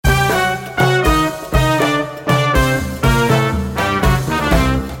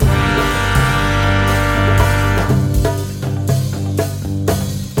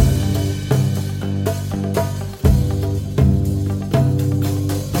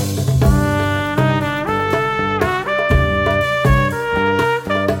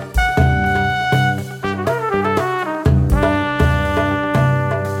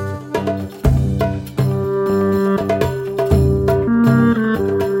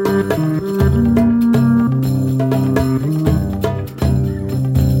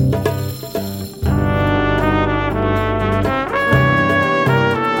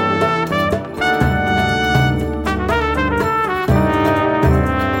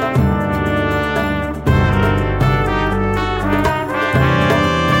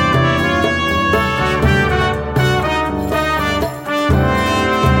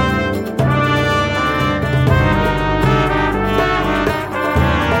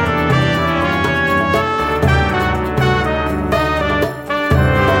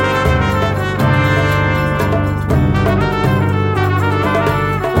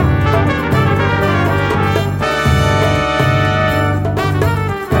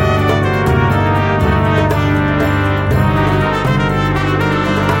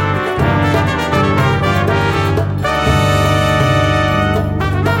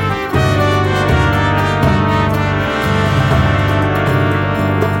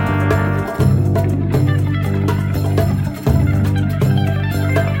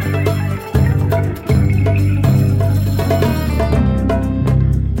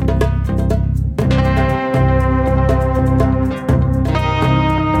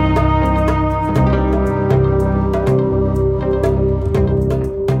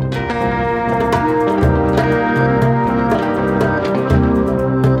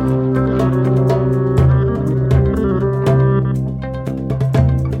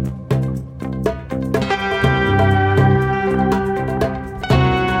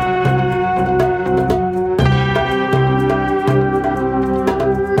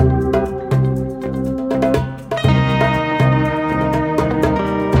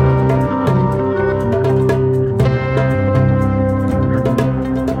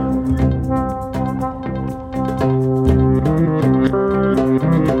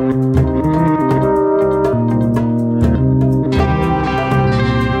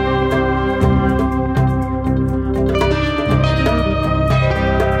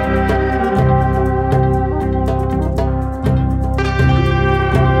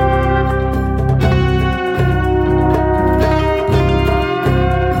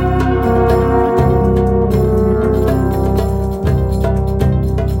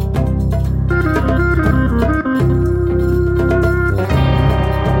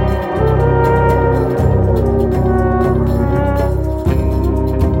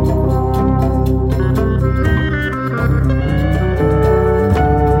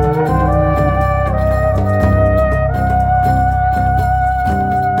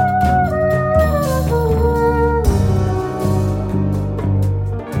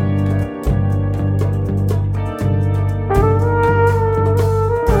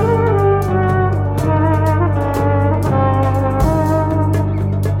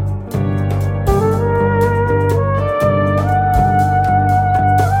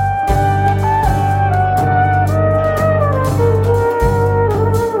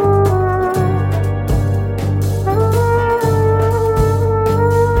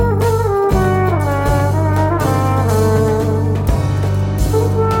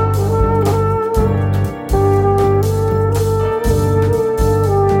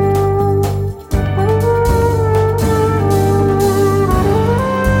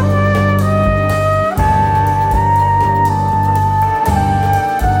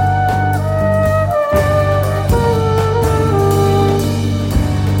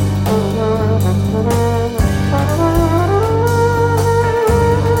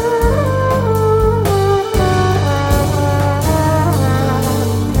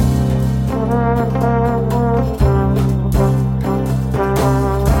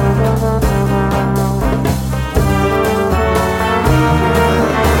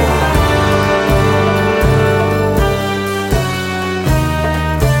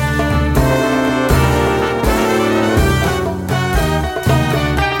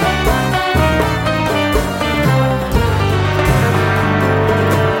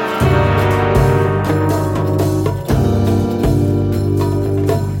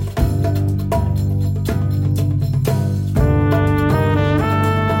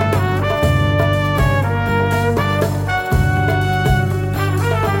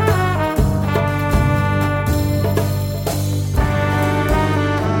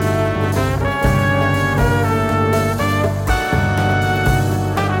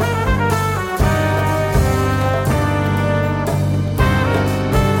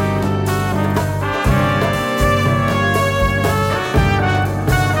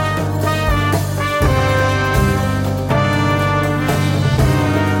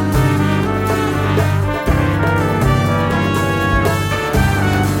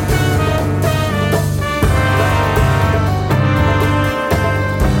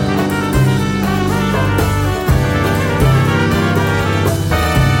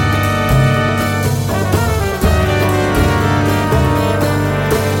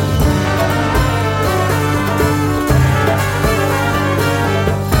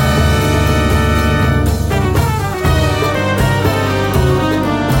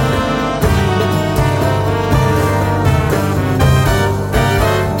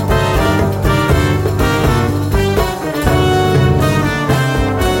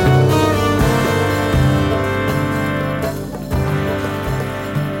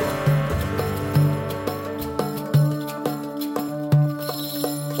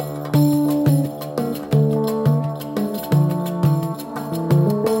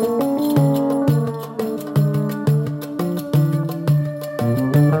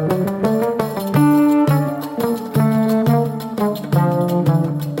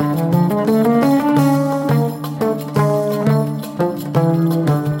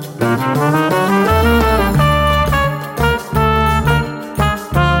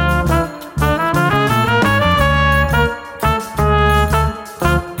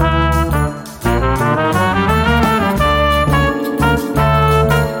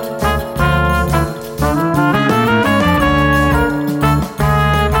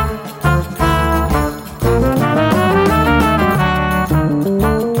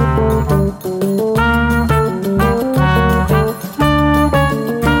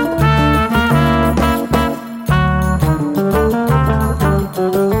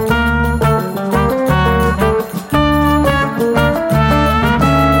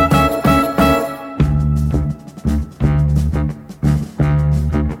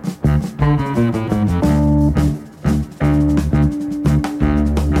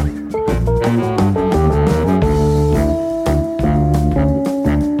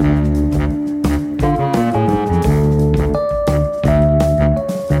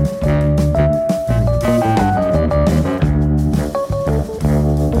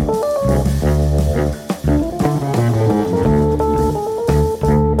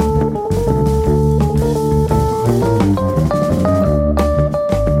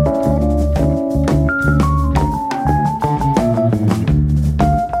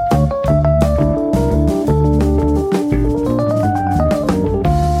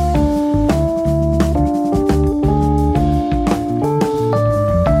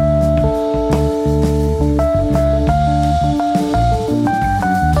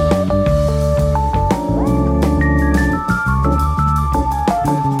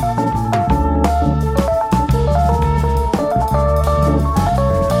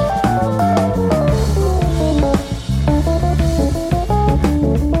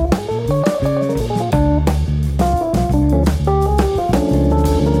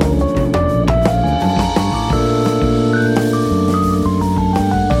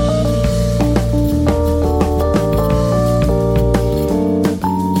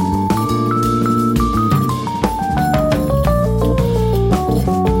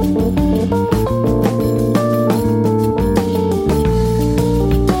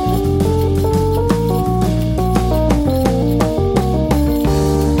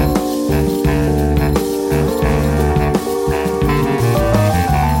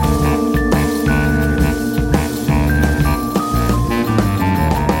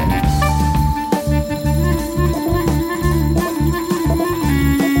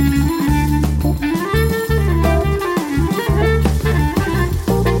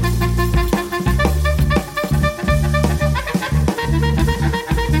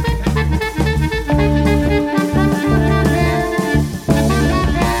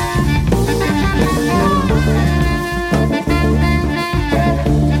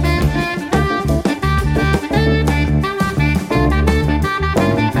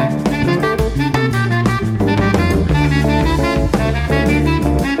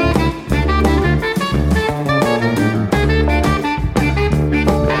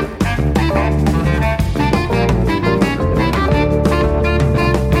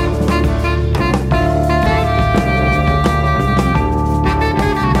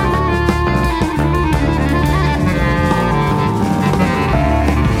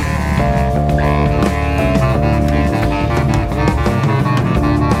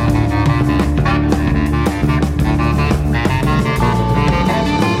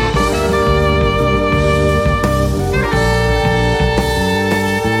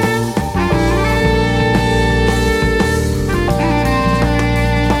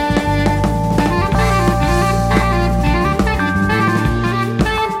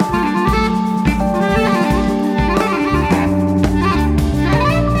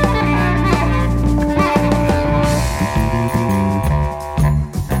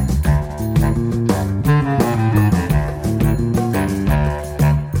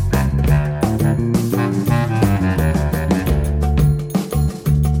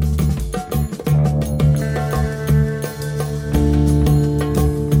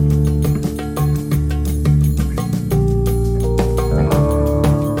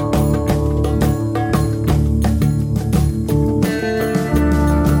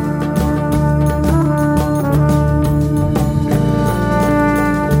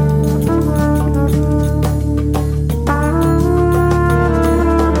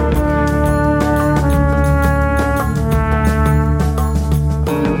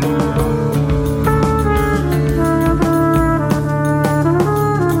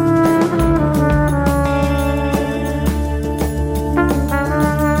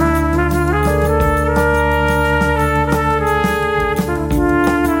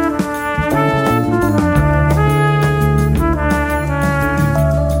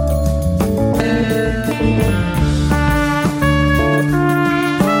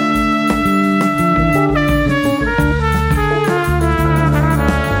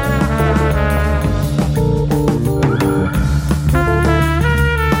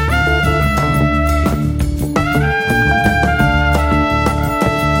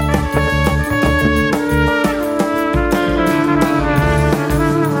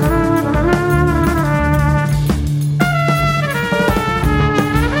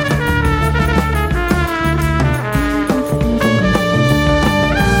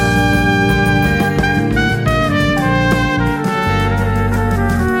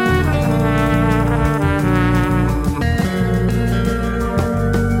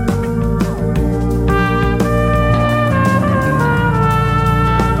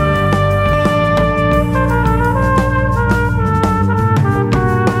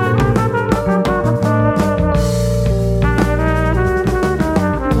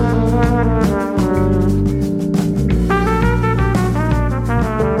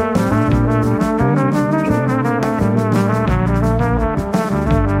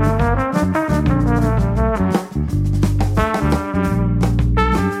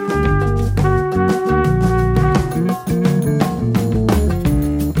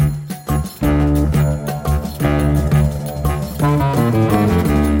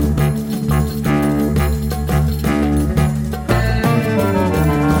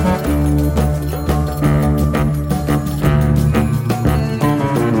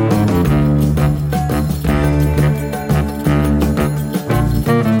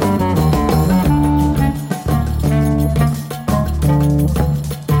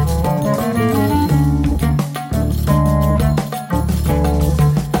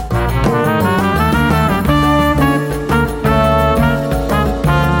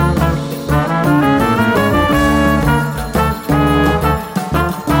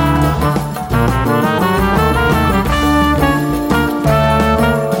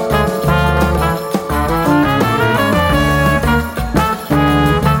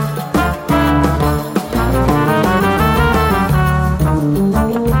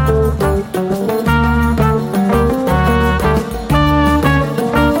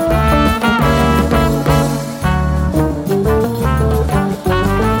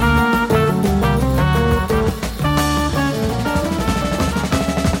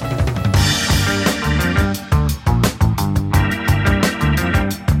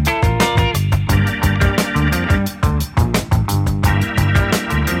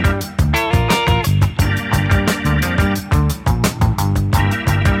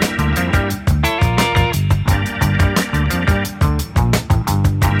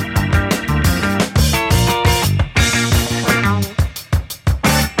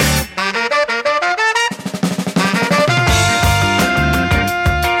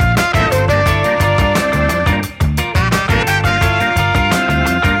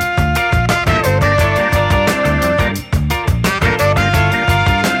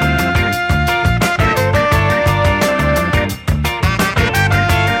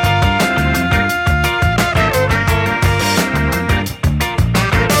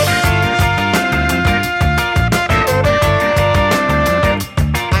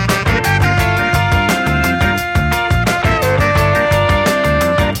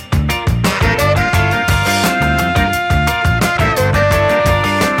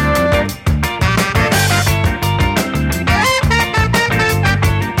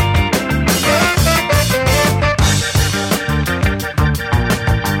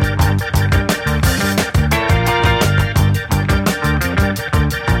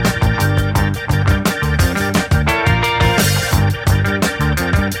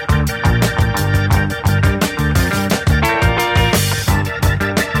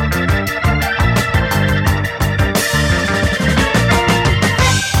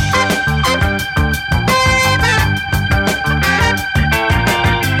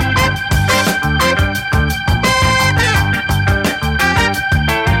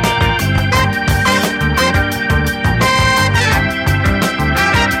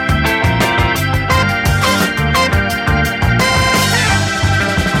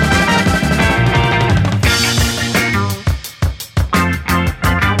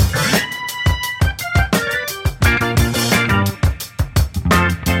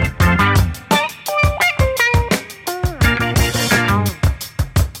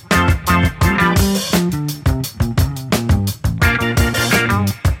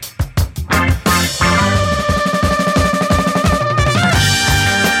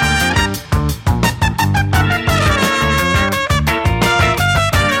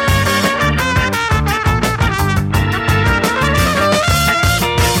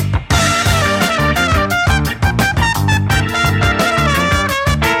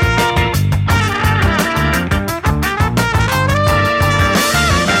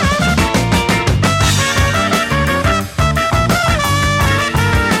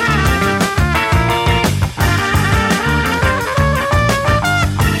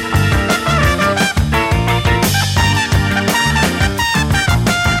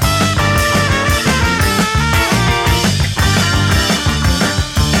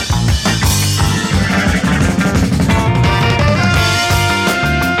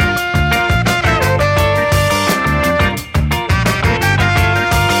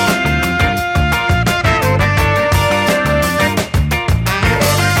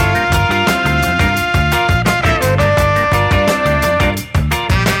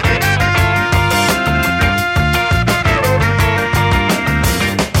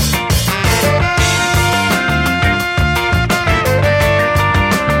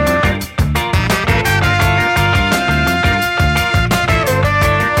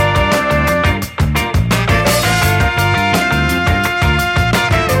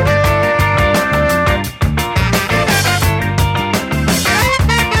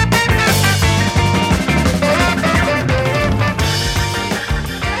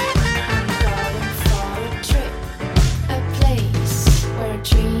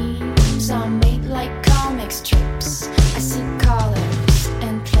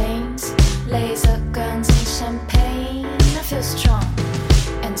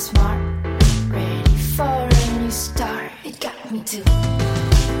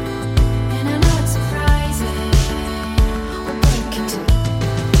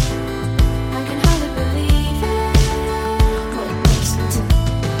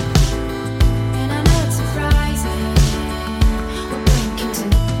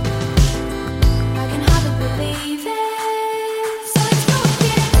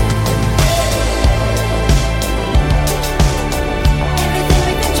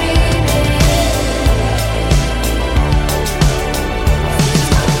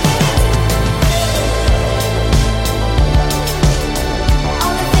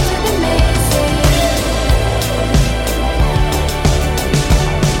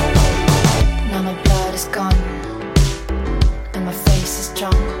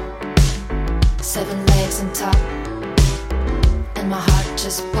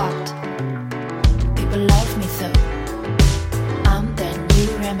hot. People love me though. I'm their new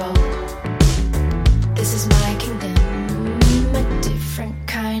Rambo. This is my kingdom, a different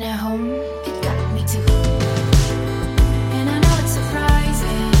kind of home. It got me too. And I know it's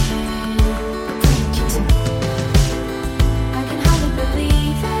surprising, but thank you too. I can hardly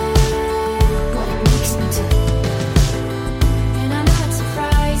believe it, what it makes me do. And I know it's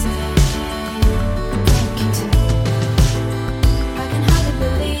surprising, but thank you too. I can hardly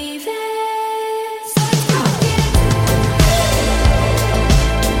believe it, so it's broken.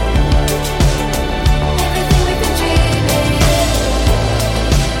 Everything we've been dreaming.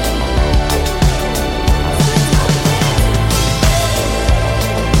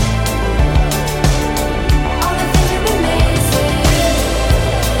 All the things we've been missing.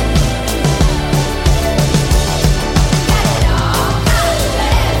 Got it all,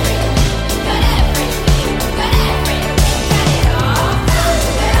 got everything, got everything, got everything, got it all,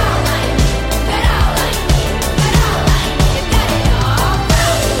 got all I need, got all I need, got all I need, got it all,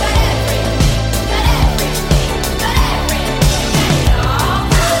 got everything, got everything, got everything, got it all,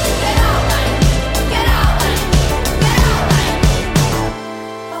 got all I need, got all I need, got all I need.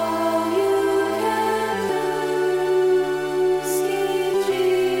 All you can do is keep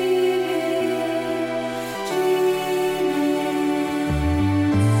dreaming,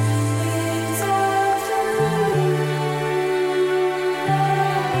 It's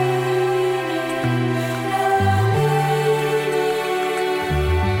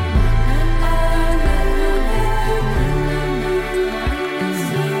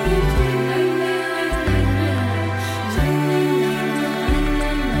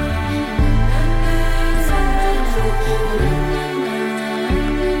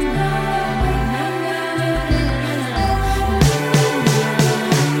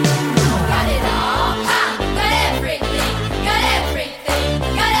Got it all, got everything, got everything,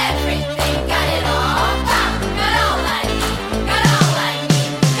 got everything, got it all, got all I need, got all I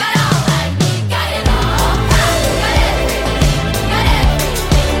need, got all I need, got it all, got everything, got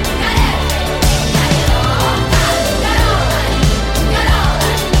everything, got everything, got it all, got all I need, got all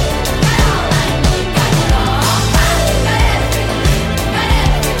I need, got all I need, got it all, got everything, got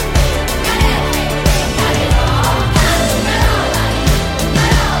everything, got everything, got it all, got all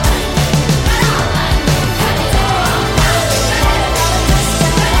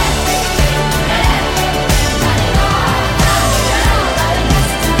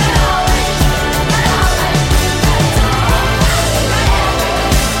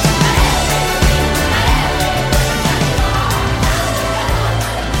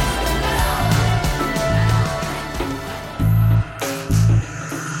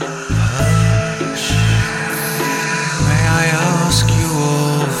need, got all I need. May I ask you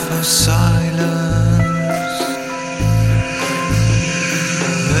all for silence?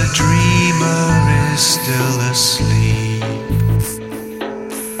 The dreamer is still asleep.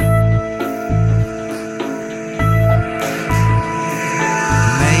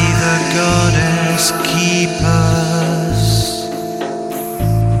 May the goddess keep us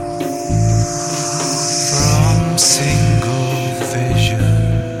from single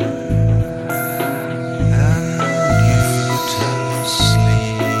vision and Newton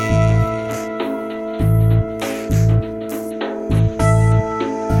sleep.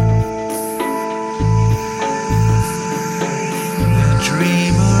 The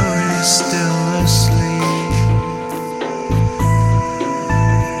dreamer is still asleep.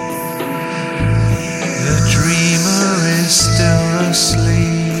 The dreamer is still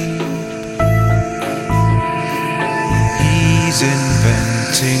asleep. He's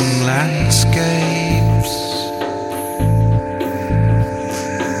inventing landscapes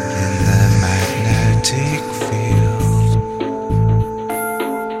in the magnetic field.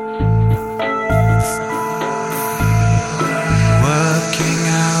 Working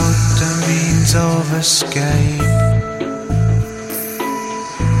out the means of escape.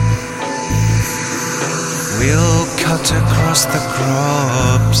 We'll cut across the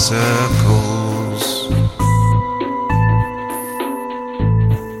crop circles.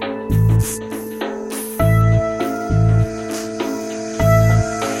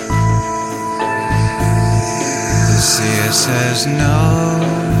 The seer says no,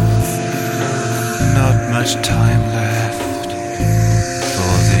 not much time left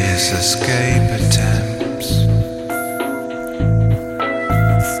for these escape attempts.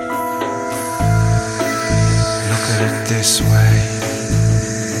 Look at it this way.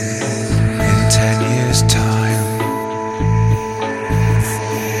 In 10 years' time,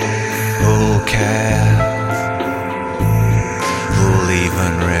 who'll care? Who'll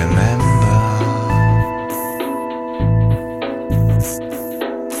even remember?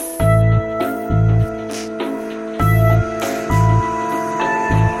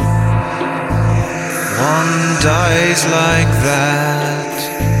 dies like that,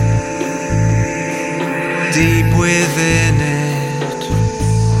 deep within it,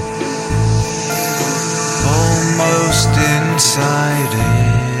 almost inside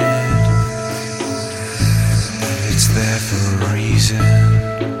it. It's there for a reason.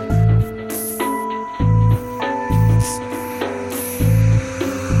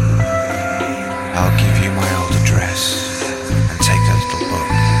 I'll give you my old address and take a little book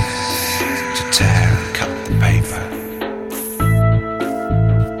to tear and cut the paper.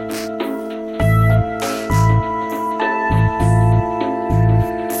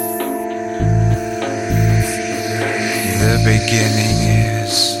 The beginning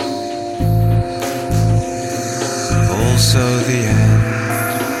is also the end.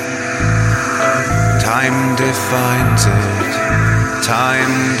 Time defines it,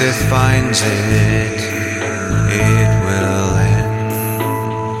 time defines it, it will end.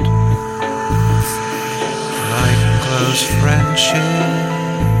 Like close friendship,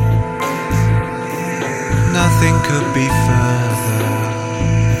 nothing could be further.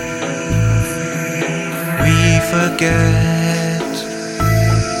 We forget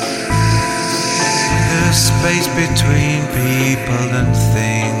the space between people and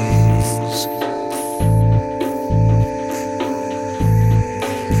things.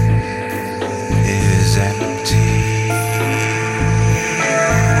 Is empty.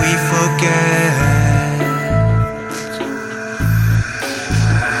 We forget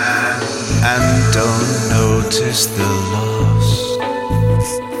and don't notice the loss.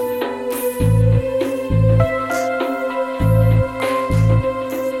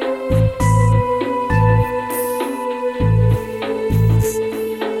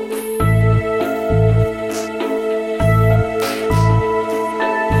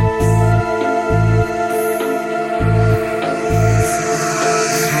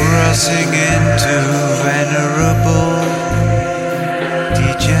 Crossing into venerable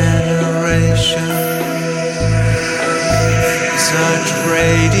degeneration, such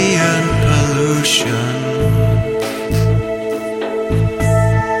radiant pollution.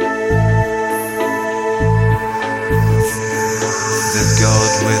 The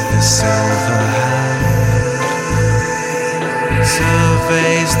god with the silver hand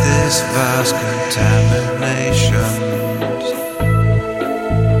surveys this vast contamination.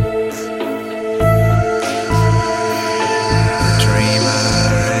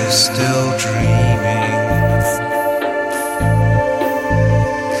 Still dreaming.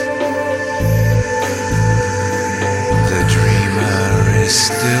 The dreamer is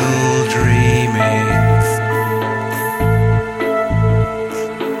still dreaming.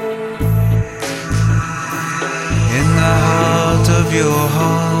 In the heart of your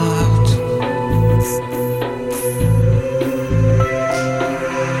heart,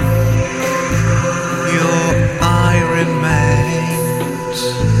 your eye remains.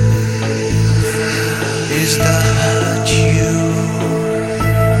 Is the hurt you?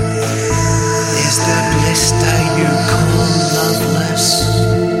 Is the blister you call loveless?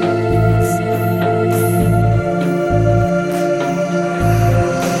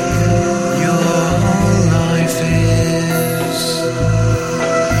 Your whole life is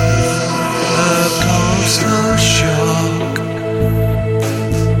a cold slow shock.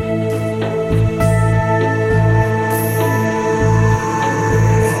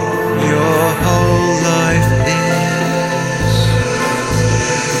 Your whole life is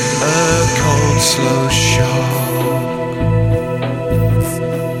a cold, slow shock.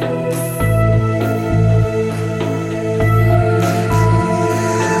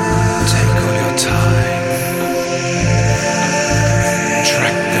 Take all your time,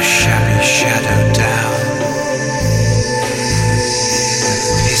 track the shabby shadow down the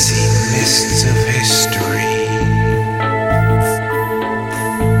pissy mists of history.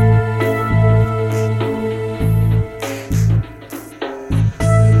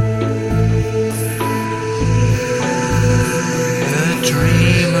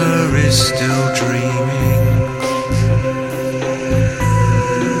 Still dreaming.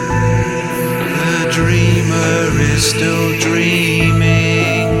 The dreamer is still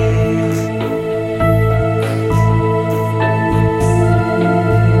dreaming.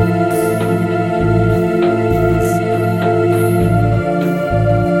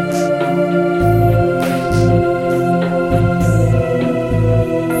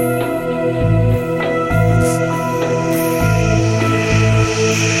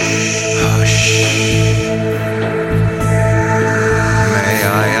 Hush.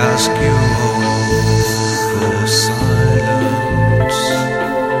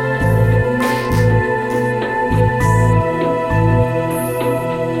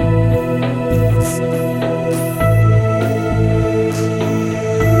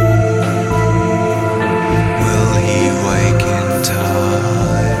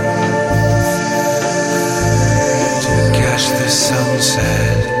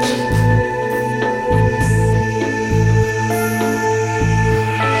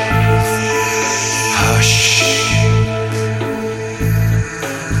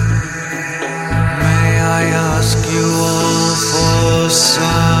 you all for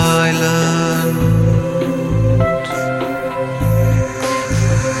silence.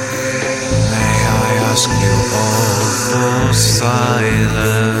 May I ask you all for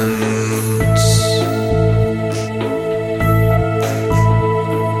silence?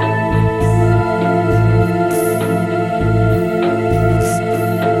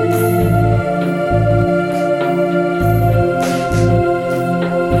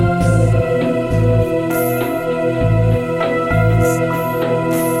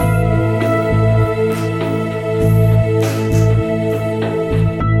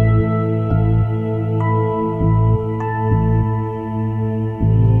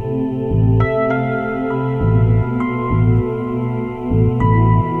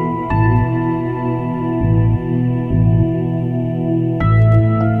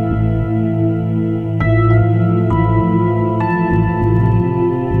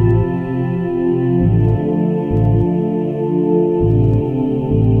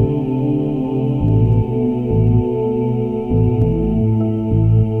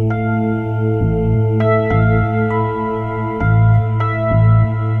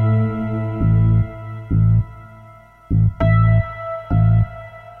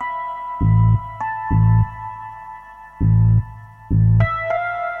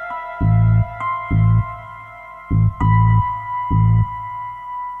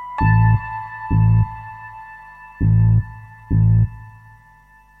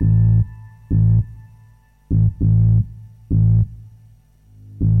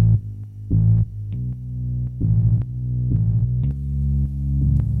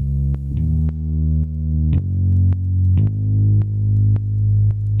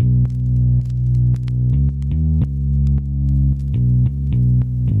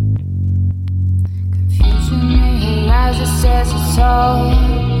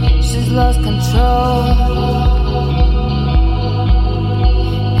 She's lost control,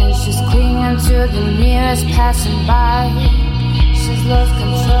 and she's clinging to the nearest passing by. She's lost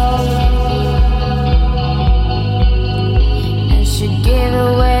control, and she gave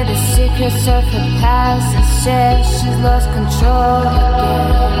away the secrets of her past and said she's lost control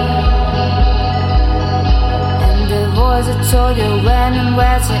again. And the voice that told her when and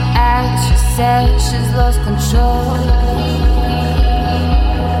where to act, she said she's lost control.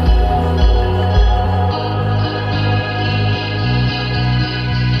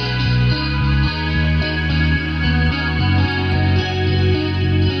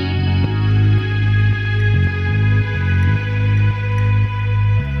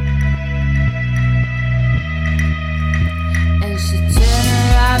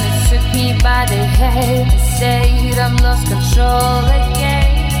 By the head and said I've lost control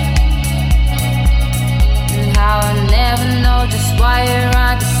again, and how I never know just why you're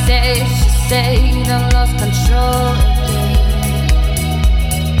on the stage. She said I've lost control again,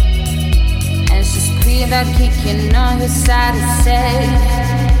 and she screamed out kicking on her side and said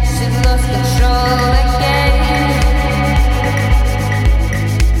she's lost control again.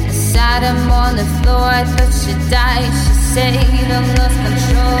 I sat him on the floor, I thought she died. She said I've lost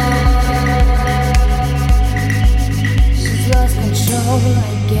control. Lost control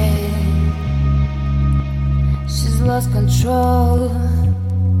again. She's lost control.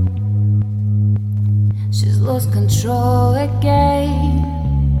 She's lost control again.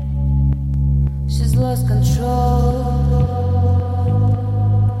 She's lost control.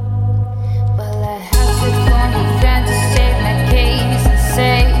 Well, I have to phone a friend to save my case and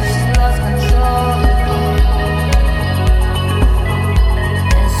say she's lost control again.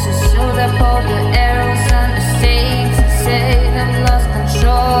 And she showed up all the arrows on the stage. Said I've lost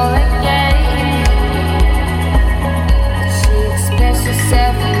control again. She expressed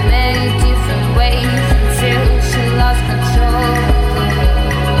herself in many different ways until she lost control again.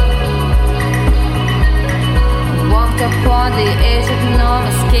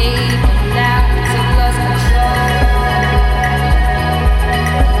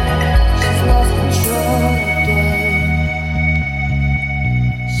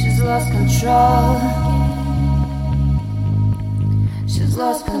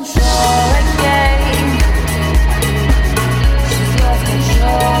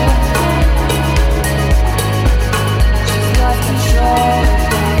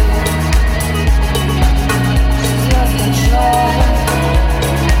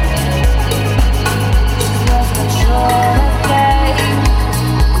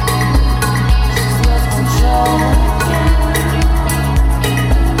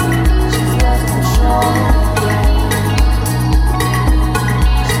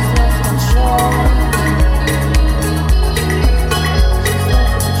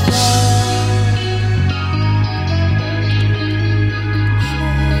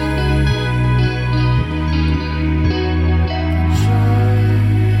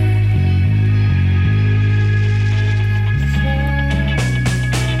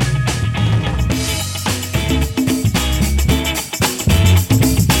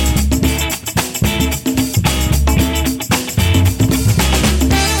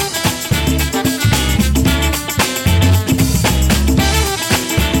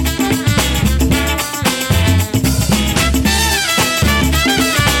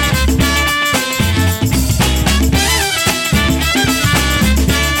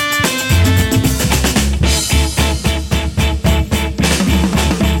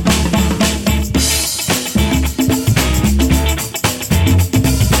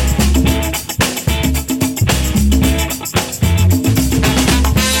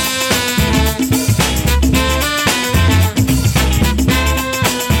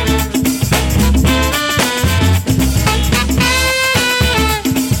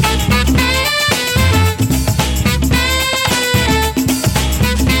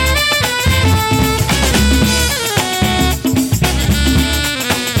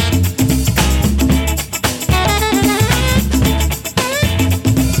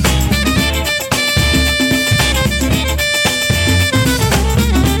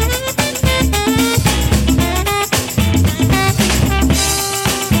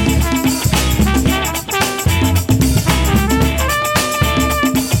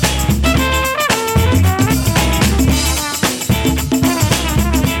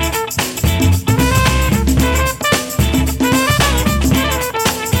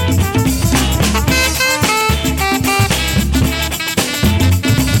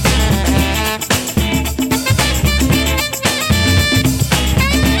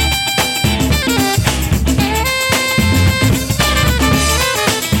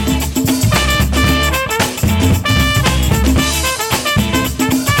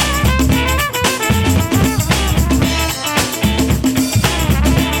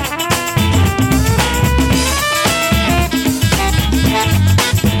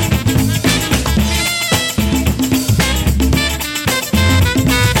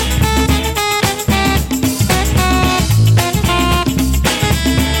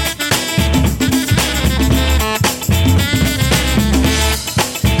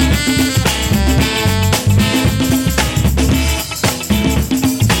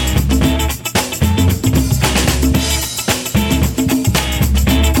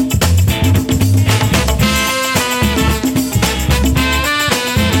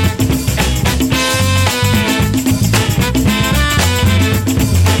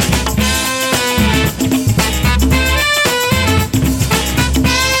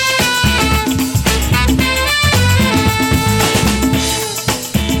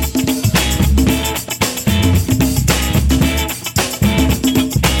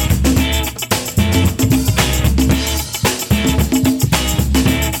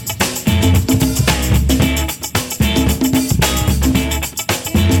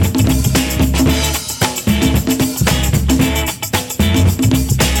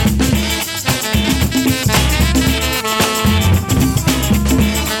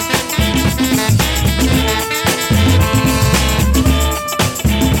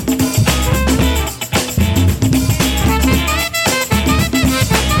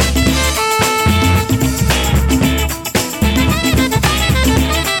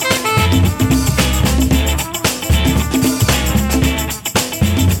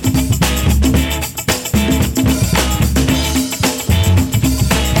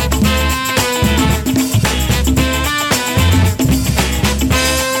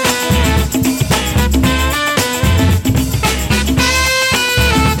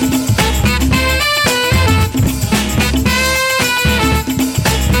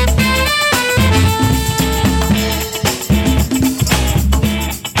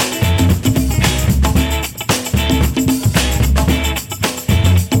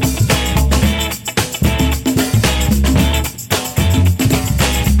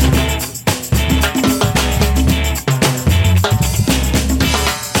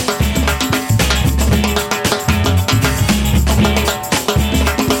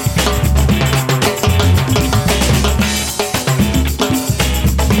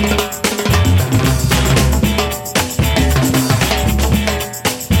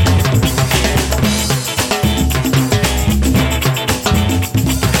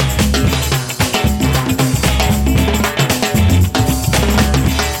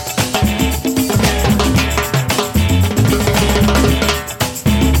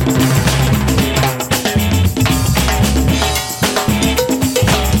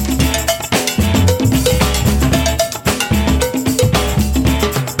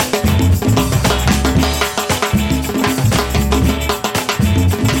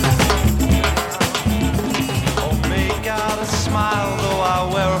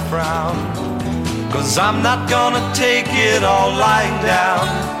 'Cause I'm not gonna take it all lying down.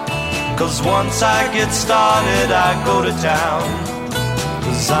 'Cause once I get started, I go to town.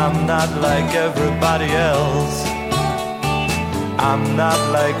 'Cause I'm not like everybody else. I'm not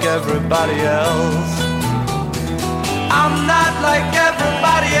like everybody else. I'm not like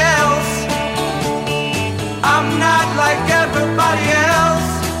everybody else. I'm not like everybody else.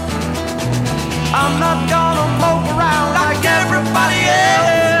 I'm not gonna mope around like everybody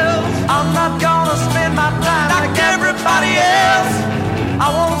else. I'm not gonna spend my time like everybody else. I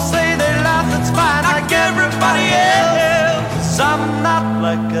won't say they laugh, it's fine like everybody else. I'm not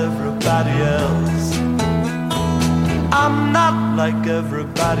like everybody else. I'm not like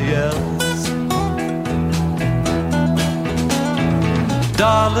everybody else.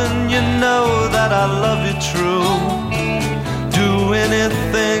 Darling, you know that I love you true. Do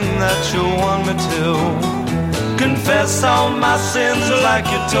anything that you want me to. Confess all my sins like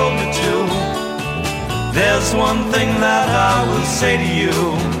you told me to. There's one thing that I will say to you.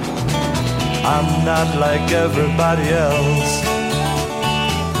 I'm not like everybody else.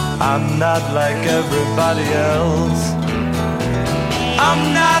 I'm not like everybody else. I'm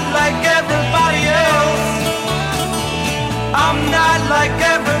not like everybody else. I'm not like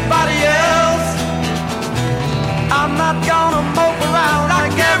everybody else. I'm not gonna mope around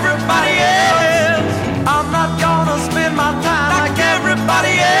like everybody else. I'm not gonna spend my time like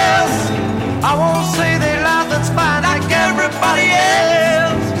everybody else. I won't say they laugh, it's fine like everybody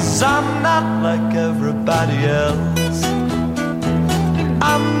else. 'Cause I'm not like everybody else.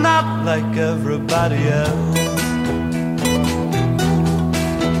 I'm not like everybody else.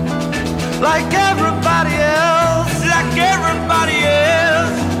 Like everybody else. Like everybody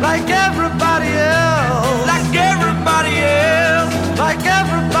else. Like everybody else. Like everybody else. Like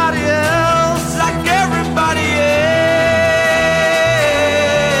everybody else. Like everybody else.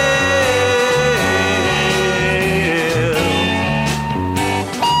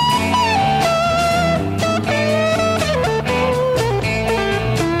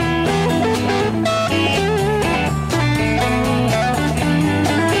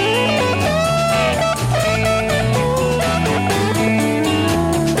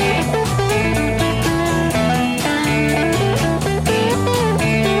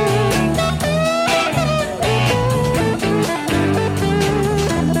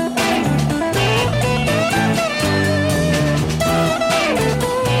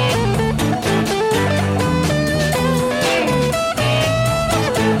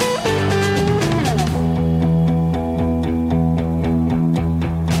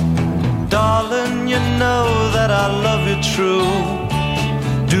 True.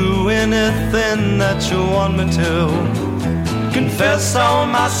 Do anything that you want me to. Confess all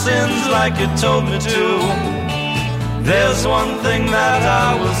my sins like you told me to. There's one thing that I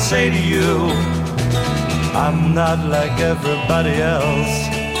will say to you. I'm not like everybody else.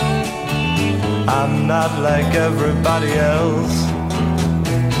 I'm not like everybody else.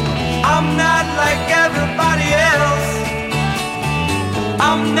 I'm not like everybody else.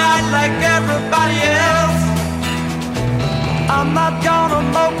 I'm not like everybody else. I'm not gonna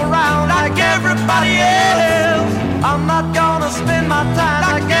mope around like everybody else. I'm not gonna spend my time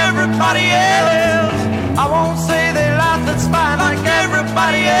like everybody else. I won't say they laugh, it's fine like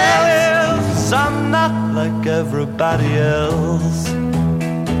everybody else. I'm not like everybody else.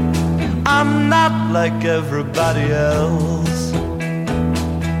 I'm not like everybody else.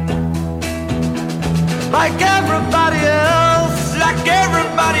 Like everybody else. Like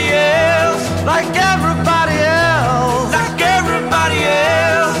everybody else. Like everybody else. Like everybody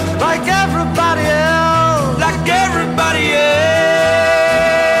else. Like everybody else. Like everybody else.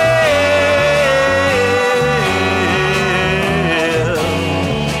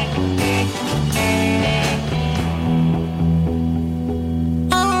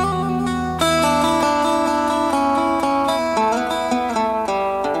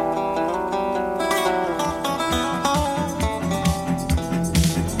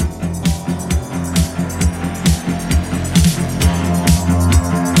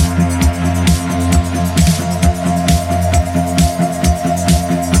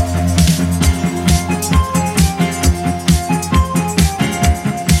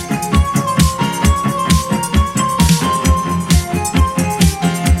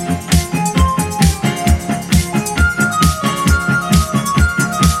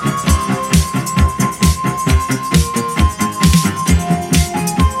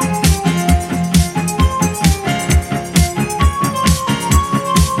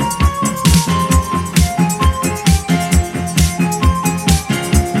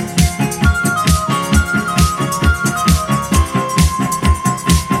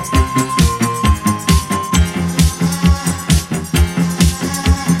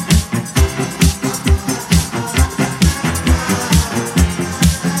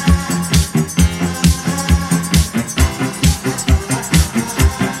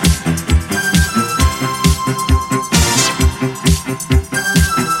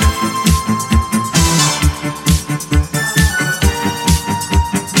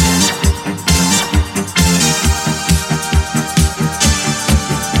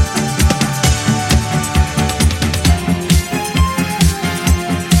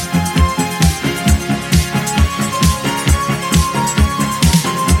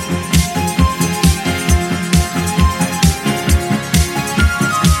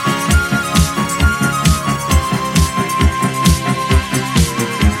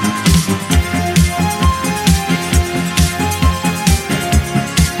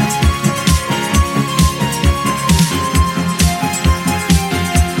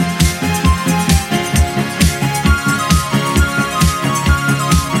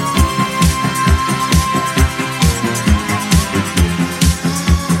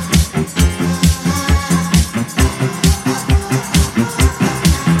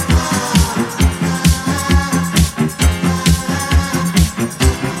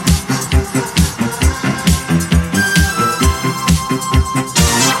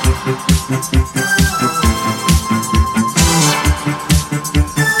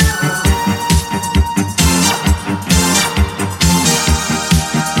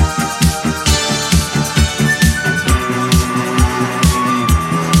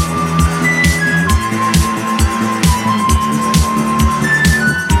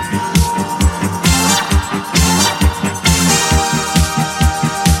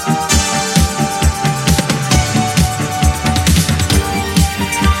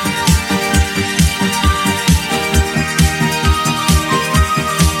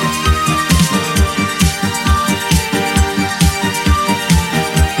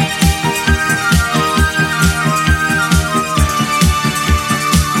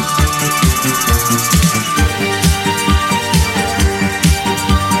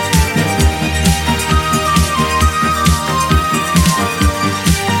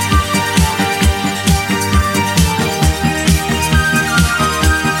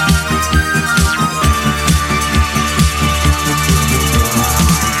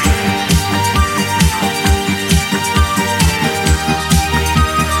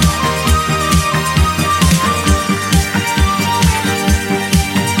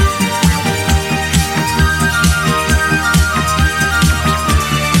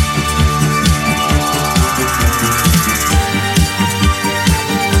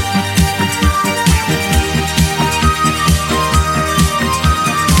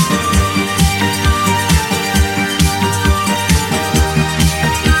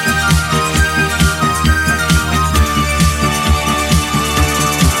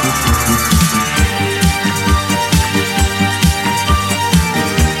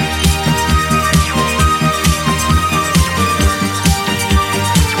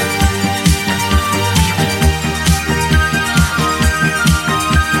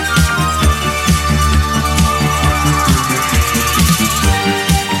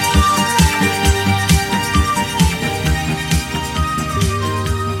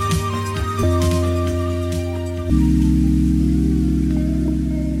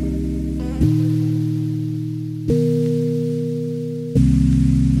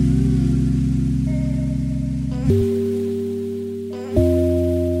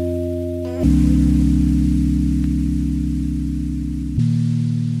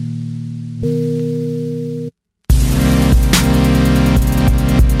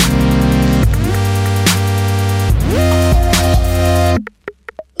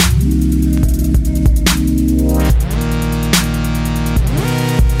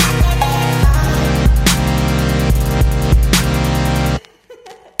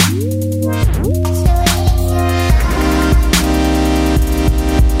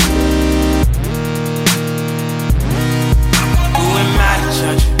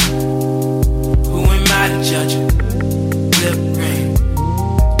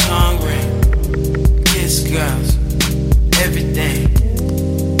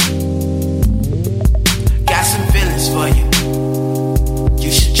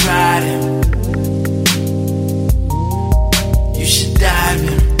 got him. You should dive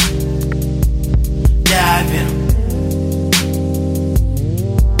in. Dive in.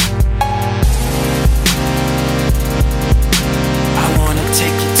 I wanna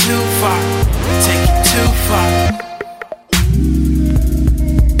take you too far. Take you too far.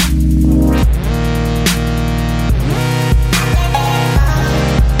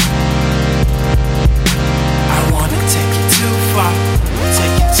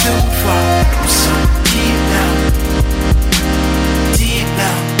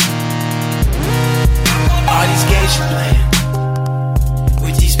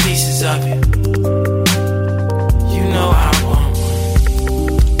 Of you.